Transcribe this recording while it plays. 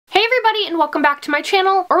everybody, and welcome back to my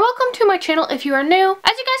channel, or welcome to my channel if you are new.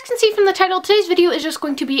 As you guys can see from the title, today's video is just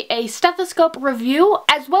going to be a stethoscope review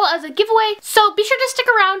as well as a giveaway, so be sure to stick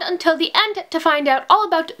around until the end to find out all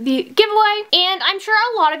about the giveaway. And I'm sure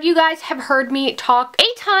a lot of you guys have heard me talk a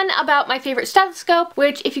ton about my favorite stethoscope,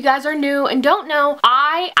 which if you guys are new and don't know,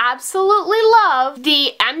 I absolutely love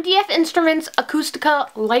the MDF Instruments Acoustica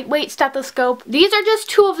lightweight stethoscope. These are just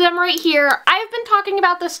two of them right here. I've been talking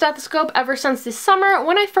about this stethoscope ever since this summer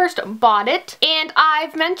when I first bought it, and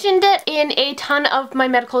I've mentioned it in a ton of my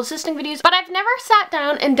medical assisting videos, but I've never sat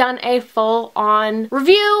down and done a full-on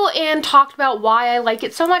review and talked about why I like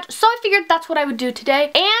it so much, so I figured that's what I would do today,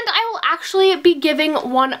 and I will actually be giving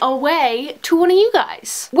one away to one of you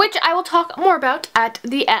guys, which I will talk more about at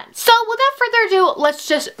the end. So without further ado, let's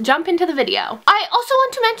just jump into the video. I also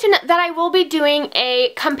want to mention that I will be doing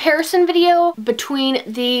a comparison video between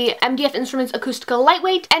the MDF Instruments Acoustica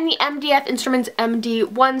Lightweight and the MDF Instruments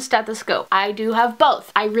MD1 stethoscope. I do have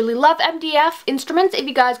both. I really love MDF Instruments, if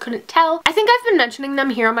you guys couldn't tell. I think I've been mentioning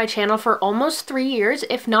them here on my channel for almost 3 years,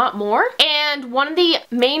 if not more. And one of the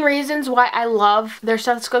main reasons why I love their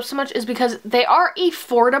stethoscopes so much is because they are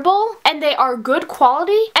affordable and they are good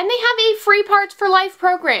quality, and they have a free parts for life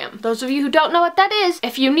program. Those of you who don't know what that is,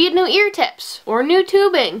 if you need new ear tips or new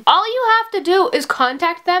tubing, all you have to do is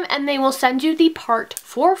contact them and they will send you the part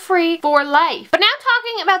for free for life. But now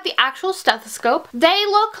talking about the actual stethoscope, they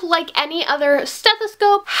look like any other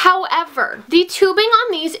stethoscope. However, the tubing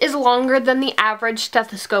on these is longer than the average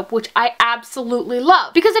stethoscope, which I absolutely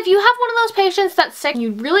love. Because if you have one of those patients that's sick and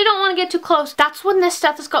you really don't want to get too close, that's when this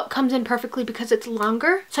stethoscope comes in perfectly, because it's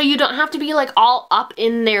longer. So you don't have to be like all up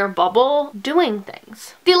in their bubble doing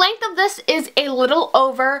things. The length of this is a little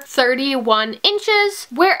over 31 inches,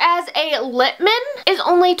 whereas a Littmann is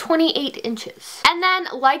only 28 inches. And then,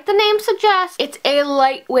 like the name suggests, it's a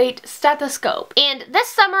lightweight stethoscope. And this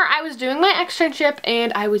summer I was doing my externship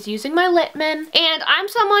and I was using my Littmann, and I'm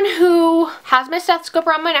someone who has my stethoscope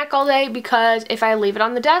around my neck all day because if I leave it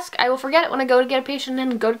on the desk, I will forget it when I go to get a patient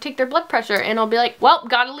and go to take their blood pressure, and I'll be like, well,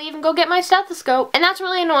 gotta leave and go get my stethoscope. And that's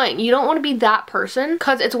really annoying. You don't want to be that person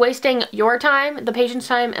because it's wasting your time, the patient's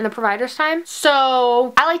time, and the provider's time.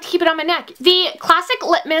 So I like to keep it on my neck. The classic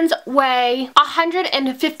Littmanns weigh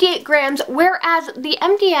 158 grams, whereas the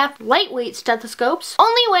MDF lightweight stethoscopes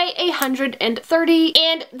only weigh 130,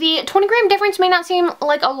 and the 20 gram difference may not seem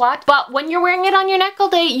like a lot, but when you're wearing it on your neck all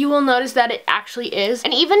day, you will notice that it actually is.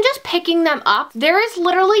 And even just picking them up, there is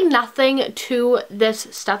literally nothing to this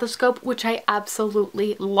stethoscope, which I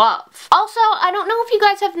absolutely love. Also, I don't know if you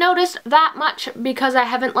guys have noticed that much because I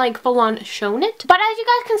haven't like full on shown it, but as you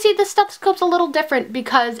guys can see, the stethoscope's a little different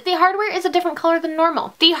because the hardware is a different color than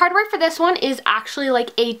normal. The hardware for this one is actually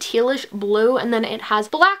like a tealish blue, and then it has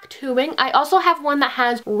black tubing. I also have one that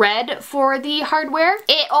has red for the hardware.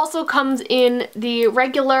 It also comes in the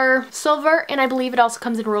regular silver, and I believe it also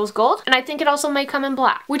comes in rose gold, and I think it also may come in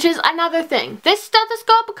black, which is another thing. This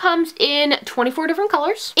stethoscope comes in 24 different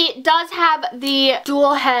colors. It does have the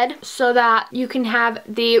dual head so that you can have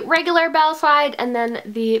the regular bell side and then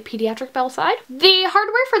the pediatric bell side. The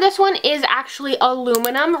hardware for this one is actually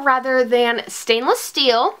aluminum rather than stainless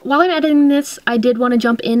steel. While I'm editing this, I did want to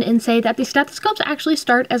jump in and say that the stethoscopes actually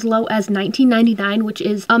start as low as $19.99, which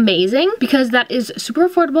is amazing because that is super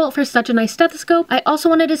affordable for such a nice stethoscope. I also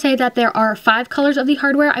wanted to say that there are 5 colors of the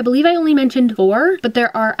hardware. I believe I only mentioned 4, but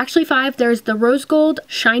there are actually 5. There's the rose gold,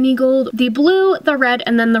 shiny gold, the blue, the red,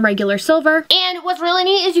 and then the regular silver. And what's really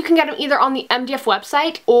neat is you can get them either on the MDF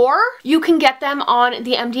website or you can get them on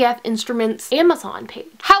the MDF Instruments Amazon page.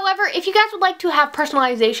 However, if you guys would like to have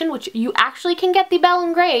personalization, which you actually can get the bell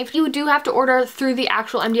engraved, you do have to order through the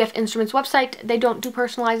actual MDF Instruments website. They don't do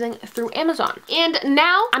personalizing through Amazon. And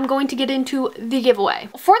now I'm going to get into the giveaway.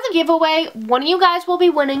 For the giveaway, one of you guys will be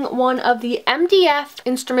winning one of the MDF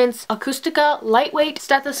Instruments Acoustica lightweight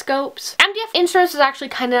stethoscopes. MDF Instruments is actually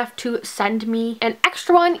kind enough to send me an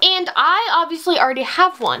extra one, and I obviously already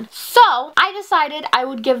have one. So I decided I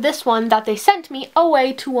would give this one that they sent me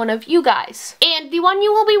away to one of you guys. And the one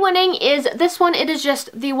you will be winning is this one. It is just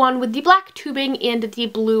the one with the black tubing and the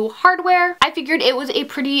blue hardware. I figured it was a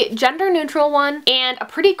pretty gender neutral one and a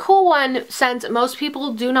pretty cool one since most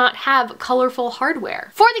people do not have colorful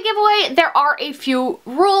hardware. For the giveaway, there are a few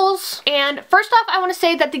rules, and first off, I want to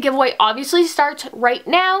say that the giveaway obviously starts right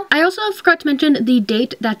now. I also forgot to mention the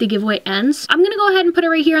date that the giveaway ends. I'm gonna go ahead and put it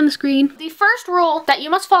right here on the screen. The first rule that you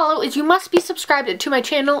must follow is you must be subscribed to my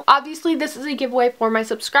channel. Obviously, this is a giveaway for my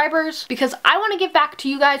subscribers because I want to give back to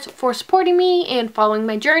you guys for supporting me and following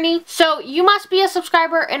my journey. So you must be a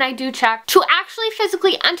subscriber, and I do check. To actually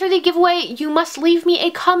physically enter the giveaway, you must leave me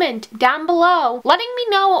a comment down below letting me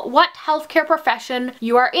know what healthcare profession profession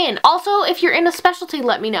you are in. Also, if you're in a specialty,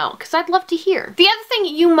 let me know, because I'd love to hear. The other thing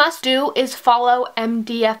you must do is follow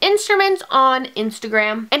MDF Instruments on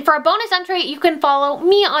Instagram. And for a bonus entry, you can follow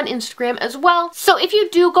me on Instagram as well. So if you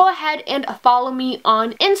do, go ahead and follow me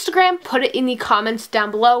on Instagram. Put it in the comments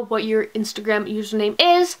down below what your Instagram username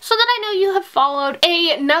is so that I know you have followed.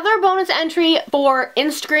 Another bonus entry for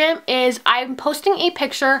Instagram is I'm posting a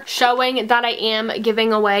picture showing that I am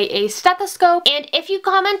giving away a stethoscope, and if you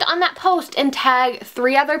comment on that post and tag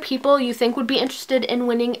 3 other people you think would be interested in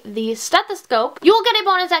winning the stethoscope, you will get a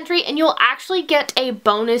bonus entry, and you'll actually get a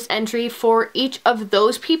bonus entry for each of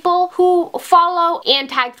those people who follow and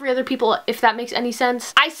tag 3 other people, if that makes any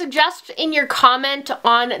sense. I suggest in your comment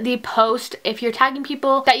on the post, if you're tagging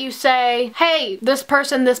people, that you say, hey, this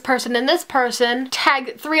person, and this person,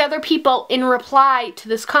 tag 3 other people in reply to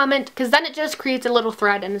this comment, because then it just creates a little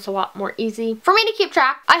thread and it's a lot more easy for me to keep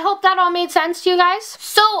track. I hope that all made sense to you guys.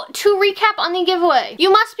 So to recap on the giveaway,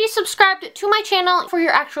 you must be subscribed to my channel for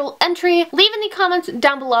your actual entry. Leave in the comments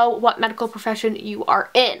down below what medical profession you are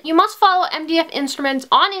in. You must follow MDF Instruments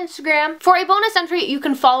on Instagram. For a bonus entry, you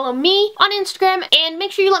can follow me on Instagram, and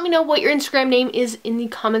make sure you let me know what your Instagram name is in the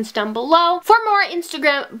comments down below. For more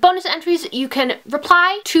Instagram bonus entries, you can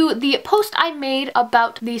reply to the post I made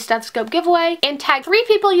about the stethoscope giveaway and tag 3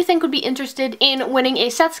 people you think would be interested in winning a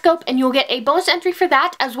stethoscope, and you'll get a bonus entry for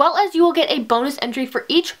that, as well as you will get a bonus entry for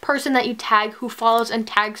each person that you tag who follows and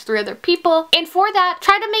tags 3 other people. And for that,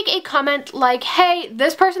 try to make a comment like, hey,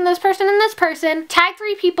 this person, and this person, tag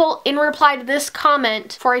 3 people in reply to this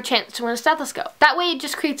comment for a chance to win a stethoscope. That way it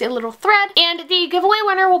just creates a little thread, and the giveaway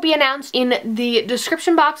winner will be announced in the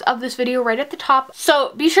description box of this video right at the top.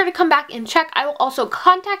 So be sure to come back and check. I will also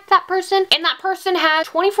contact that person, and that person has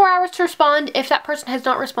 24 hours to respond. If that person has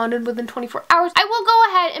not responded within 24 hours, I will go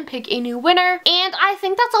ahead and pick a new winner. And I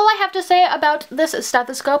think that's all I have to say about this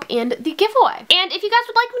stethoscope and the giveaway. And if you guys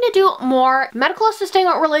would like me to do more medical assisting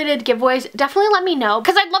related giveaways, definitely let me know,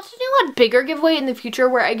 because I'd love to do a bigger giveaway in the future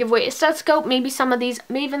where I give away a stethoscope, maybe some of these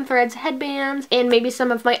Maven Threads headbands, and maybe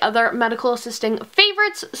some of my other medical assisting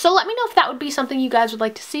favorites. So let me know if that would be something you guys would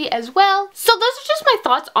like to see as well. So those are just my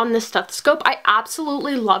thoughts on this stethoscope. I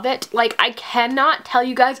absolutely love it. Like, I cannot tell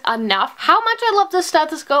you guys enough how much I love this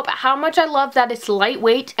stethoscope, how much I love that it's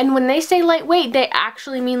lightweight. And when they say lightweight, they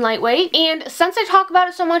actually mean lightweight. And since I talk about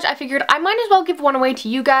it so much, I figured I might as well give one away to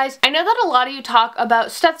you guys. I know that a lot of you talk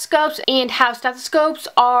about stethoscopes and how stethoscopes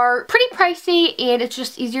are pretty pricey and it's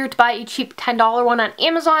just easier to buy a cheap $10 one on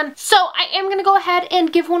Amazon. So I am going to go ahead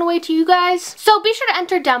and give one away to you guys. So be sure to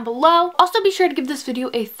enter down below. Also be sure to give this video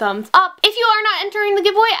a thumbs up. If you are not entering the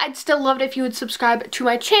giveaway, I'd still love it if you would subscribe to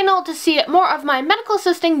my channel to see more of my medical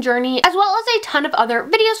assisting journey, as well as a ton of other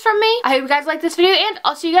videos from me. I hope you guys like this video, and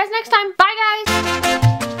I'll see you guys next time. Bye guys!